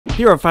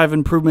Here are 5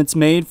 improvements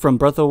made from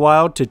Breath of the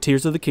Wild to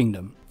Tears of the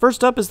Kingdom.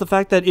 First up is the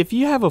fact that if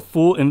you have a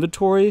full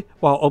inventory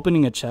while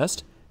opening a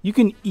chest, you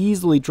can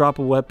easily drop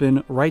a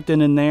weapon right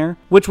then and there,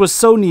 which was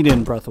so needed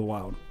in Breath of the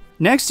Wild.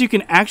 Next, you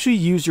can actually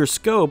use your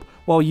scope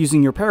while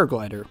using your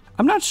paraglider.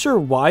 I'm not sure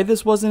why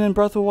this wasn't in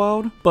Breath of the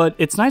Wild, but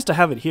it's nice to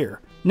have it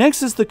here.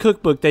 Next is the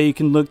cookbook that you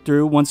can look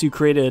through once you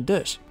created a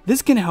dish.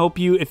 This can help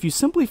you if you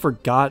simply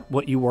forgot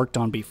what you worked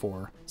on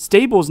before.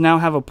 Stables now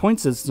have a point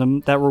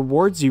system that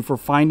rewards you for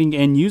finding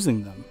and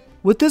using them.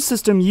 With this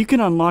system, you can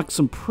unlock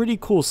some pretty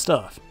cool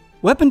stuff.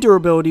 Weapon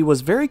durability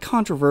was very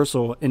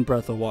controversial in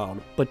Breath of the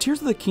Wild, but Tears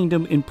of the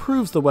Kingdom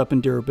improves the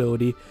weapon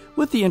durability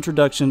with the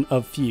introduction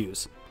of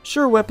Fuse.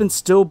 Sure, weapons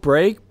still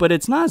break, but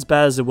it's not as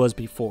bad as it was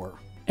before.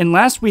 And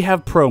last we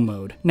have Pro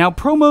Mode. Now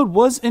Pro Mode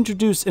was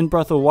introduced in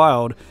Breath of the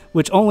Wild,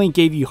 which only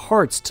gave you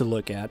hearts to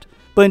look at.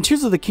 But in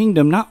Tears of the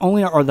Kingdom, not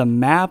only are the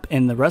map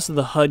and the rest of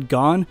the HUD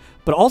gone,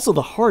 but also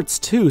the hearts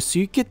too, so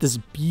you get this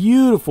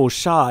beautiful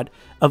shot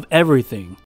of everything.